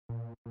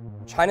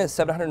China's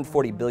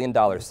 $740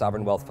 billion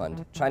sovereign wealth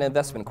fund, China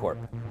Investment Corp,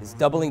 is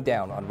doubling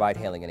down on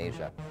ride-hailing in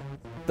Asia.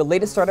 The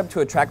latest startup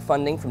to attract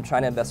funding from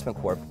China Investment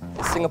Corp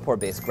is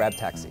Singapore-based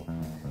GrabTaxi.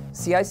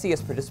 CIC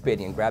is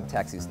participating in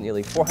GrabTaxi's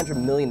nearly $400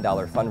 million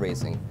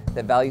fundraising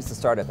that values the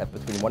startup at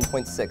between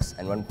 $1.6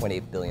 and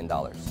 $1.8 billion.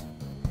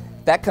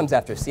 That comes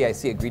after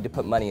CIC agreed to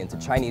put money into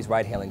Chinese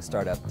ride-hailing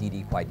startup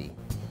DiDi.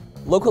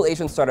 Local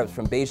Asian startups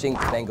from Beijing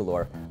to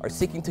Bangalore are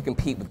seeking to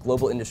compete with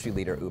global industry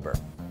leader Uber.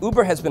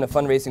 Uber has been a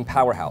fundraising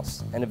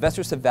powerhouse, and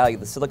investors have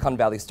valued the Silicon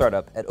Valley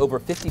startup at over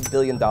 $50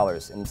 billion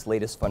in its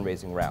latest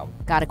fundraising round.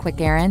 Got a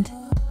quick errand?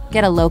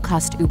 Get a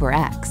low-cost Uber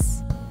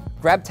X.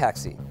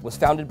 GrabTaxi was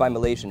founded by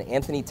Malaysian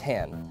Anthony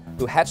Tan,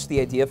 who hatched the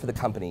idea for the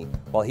company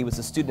while he was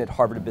a student at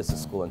Harvard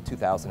Business School in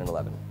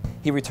 2011.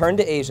 He returned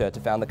to Asia to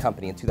found the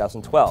company in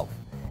 2012,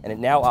 and it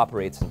now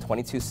operates in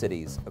 22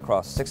 cities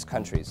across 6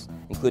 countries,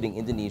 including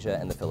Indonesia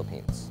and the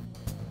Philippines.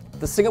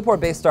 The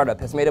Singapore-based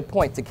startup has made a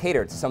point to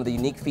cater to some of the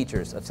unique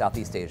features of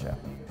Southeast Asia.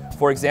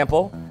 For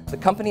example, the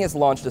company has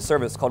launched a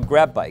service called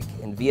GrabBike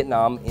in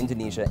Vietnam,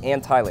 Indonesia,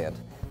 and Thailand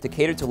to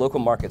cater to local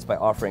markets by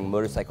offering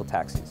motorcycle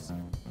taxis.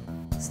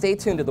 Stay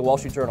tuned to the Wall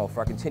Street Journal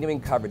for our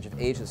continuing coverage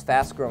of Asia's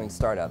fast-growing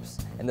startups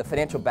and the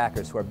financial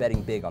backers who are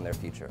betting big on their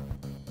future.